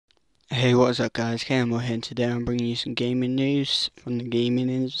Hey, what's up guys, Campbell here, and today I'm bringing you some gaming news from the gaming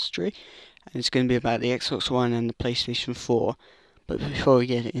industry, and it's going to be about the Xbox One and the PlayStation 4, but before we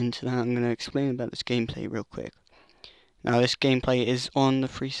get into that I'm going to explain about this gameplay real quick. Now this gameplay is on the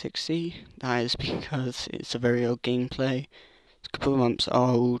 360, that is because it's a very old gameplay, it's a couple of months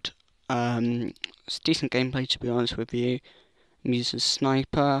old, it's decent gameplay to be honest with you. I'm using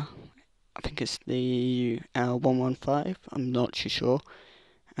Sniper, I think it's the L115, I'm not too sure.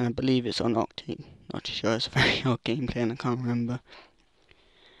 And I believe it's on Octane. Not too sure, it's a very old gameplay and I can't remember.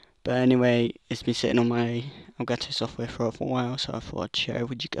 But anyway, it's been sitting on my Elgato software for a while, so I thought I'd share it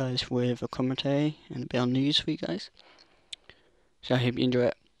with you guys with a commentary and a bit of news for you guys. So I hope you enjoy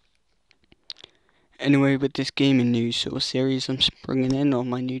it. Anyway, with this gaming news sort of series I'm bringing in on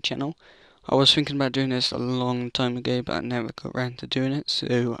my new channel, I was thinking about doing this a long time ago, but I never got around to doing it,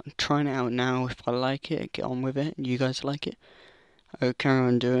 so I'm trying it out now. If I like it, get on with it, and you guys like it, I'll carry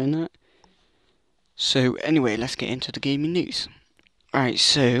on doing that. So anyway, let's get into the gaming news. Right,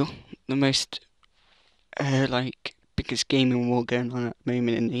 so the most biggest gaming war going on at the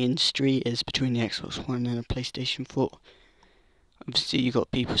moment in the industry is between the Xbox One and the PlayStation 4. Obviously, you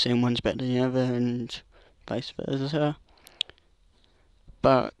got people saying one's better than the other, and vice versa.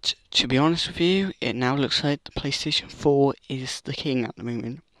 But to be honest with you, it now looks like the PlayStation 4 is the king at the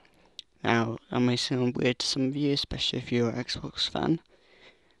moment. Now, that may sound weird to some of you, especially if you're an Xbox fan.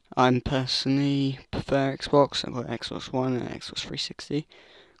 I personally prefer Xbox. I've got Xbox One and Xbox 360.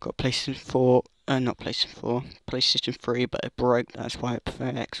 Got PlayStation 4, not PlayStation 4, PlayStation 3, but it broke, that's why I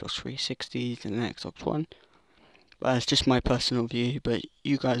prefer Xbox 360 than Xbox One. But it's just my personal view, but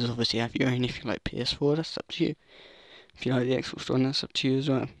you guys obviously have your own. If you like PS4, that's up to you. If you like the Xbox One, that's up to you as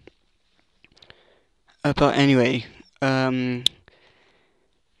well. But anyway,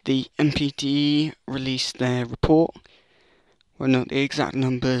 the MPD released their report. Well, not the exact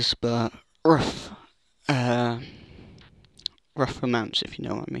numbers, but rough, rough amounts, if you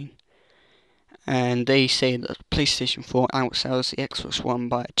know what I mean. And they say that the PlayStation 4 outsells the Xbox One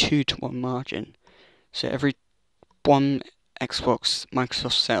by a 2-to-1 margin. So every one Xbox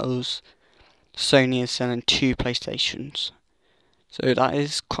Microsoft sells, Sony is selling 2 PlayStations. So that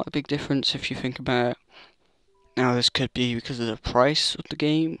is quite a big difference if you think about it. Now this could be because of the price of the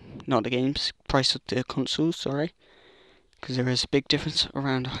game, not the games, price of the consoles, sorry. Because there is a big difference,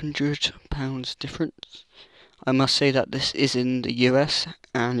 around £100 difference. I must say that this is in the US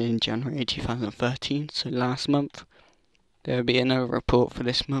and in January 2013, so last month. There will be another report for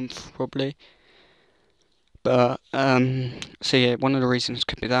this month probably. But so yeah, one of the reasons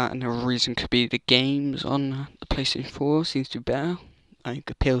could be that, and the reason could be the games on the PlayStation 4 seems to be better. Like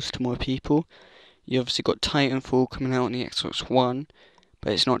appeals to more people. You obviously got Titanfall coming out on the Xbox One,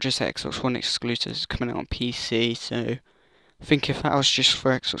 but it's not just Xbox One exclusives, it's coming out on PC, so I think if that was just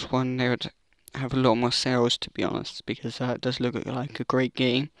for Xbox One, they would have a lot more sales, to be honest, because that does look like a great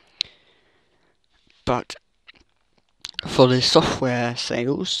game. But for the software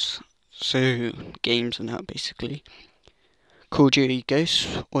sales, so games and that basically, Call of Duty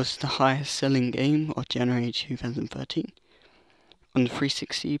Ghosts was the highest selling game of January 2013. On the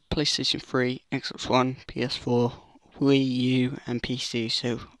 360, PlayStation 3, Xbox One, PS4, Wii U and PC,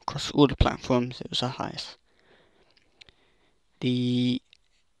 so across all the platforms it was the highest. The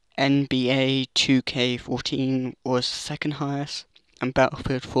NBA 2K14 was second highest, and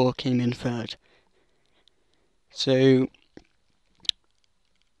Battlefield 4 came in third. So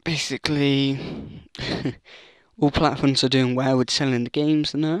basically, all platforms are doing well with selling the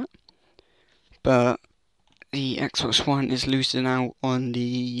games and that, but the Xbox One is losing out on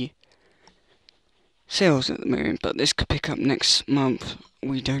the sales at the moment, but this could pick up next month,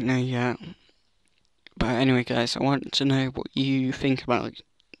 we don't know yet. But anyway guys, I want to know what you think about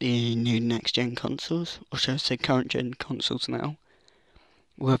the new next gen consoles, or should I say current gen consoles now.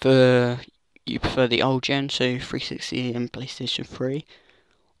 Whether you prefer the old gen, so 360 and PlayStation 3,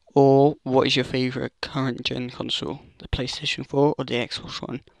 or what is your favourite current gen console, the PlayStation 4 or the Xbox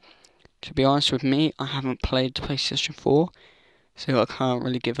One? To be honest with me, I haven't played the PlayStation 4, so I can't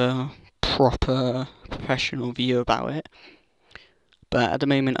really give a proper professional view about it. But at the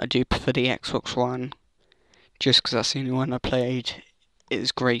moment I do prefer the Xbox One, just because that's the only one I played.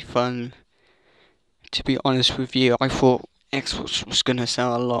 It's great fun. To be honest with you, I thought Xbox was going to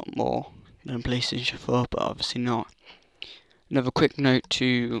sell a lot more than PlayStation 4, but obviously not. Another quick note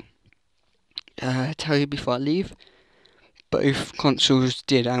to tell you before I leave, both consoles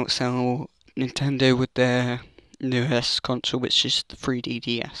did outsell Nintendo with their newest console, which is the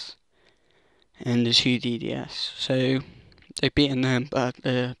 3DS and the 2DS. So they've beaten them, but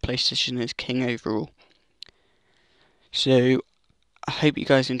the PlayStation is king overall. So I hope you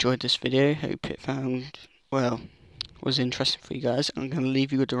guys enjoyed this video. Hope it was interesting for you guys. I'm going to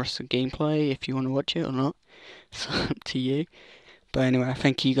leave you with the rest of the gameplay if you want to watch it or not. It's up to you. But anyway,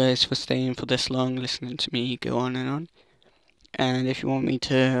 thank you guys for staying for this long, listening to me go on and on. And if you want me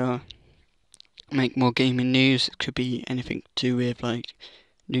to make more gaming news, it could be anything to do with like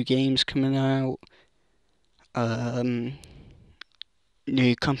new games coming out,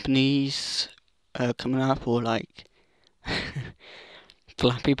 new companies coming up, or like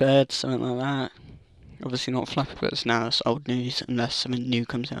Flappy Bird, something like that. Obviously not Flappy Birds now, it's old news unless something new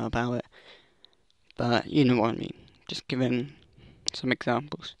comes out about it. But you know what I mean, just giving some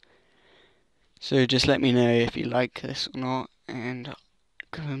examples. So just let me know if you like this or not, and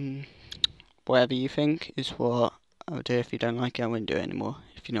whatever you think is what I'll do. If you don't like it, I won't do it anymore,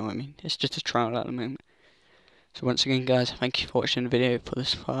 if you know what I mean. It's just a trial at the moment. So once again guys, thank you for watching the video for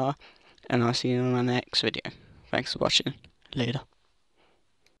this far, and I'll see you in my next video. Thanks for watching. Later.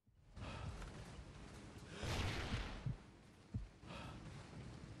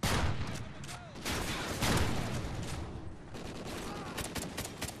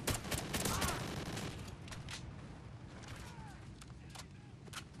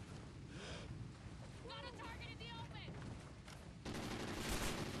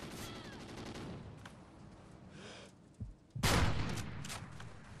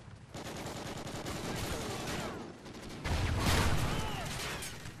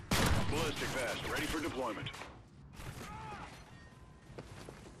 Ballistic vest, ready for deployment.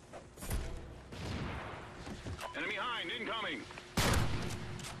 Enemy hind incoming.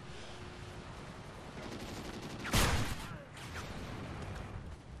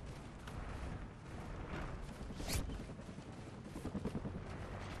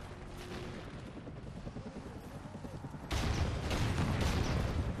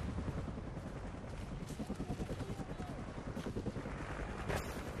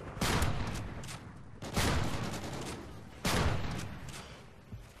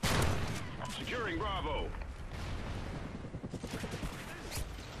 Securing Bravo.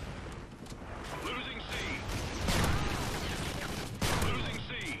 Losing C. Losing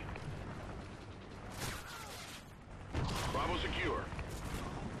C. Bravo secure.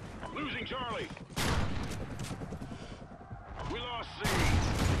 Losing Charlie. We lost C.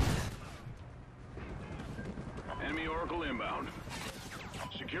 Enemy Oracle inbound.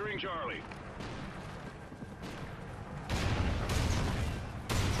 Securing Charlie.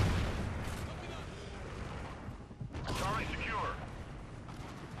 Charlie secure.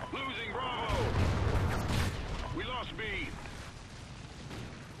 Losing Bravo. We lost B.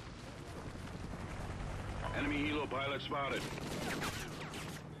 Enemy helo pilot spotted.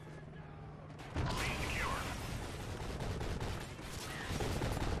 B secure.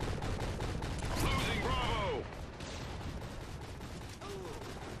 Losing Bravo.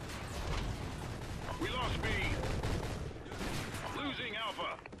 We lost B. Losing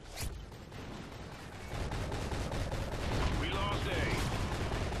Alpha. We lost A.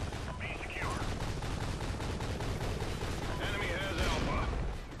 B secure. Enemy has Alpha.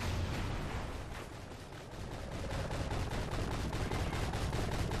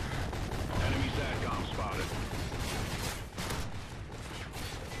 Enemy SATCOM spotted.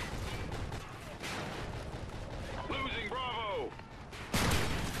 Losing Bravo.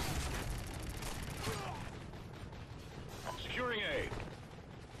 Securing A.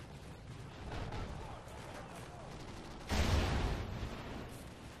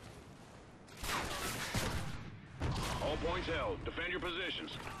 All points held. Defend your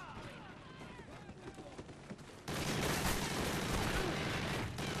positions.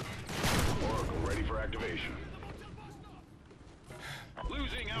 Oracle ready for activation.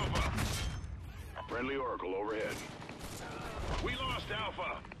 Losing Alpha. Friendly Oracle overhead. We lost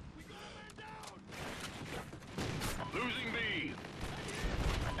Alpha. Losing B.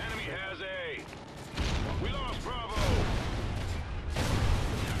 Enemy has A. We lost Bravo.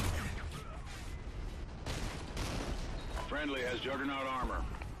 Friendly has Juggernaut armor.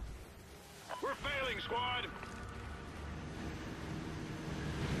 We're failing, squad!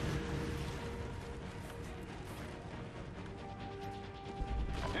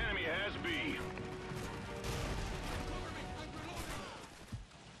 Enemy has B.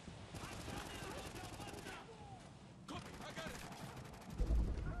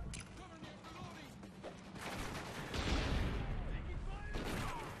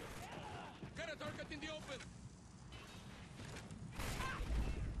 Got a target in the open!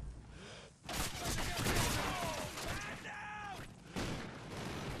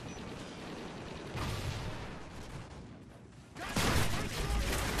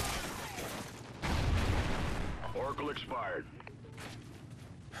 Oracle expired.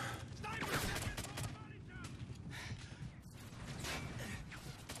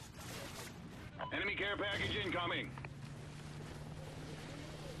 Care package incoming.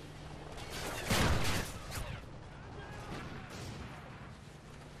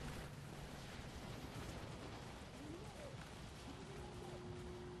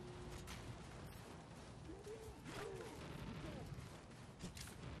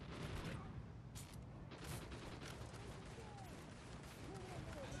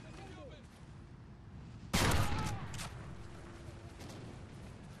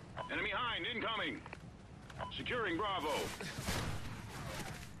 Enemy Hind incoming. Securing Bravo.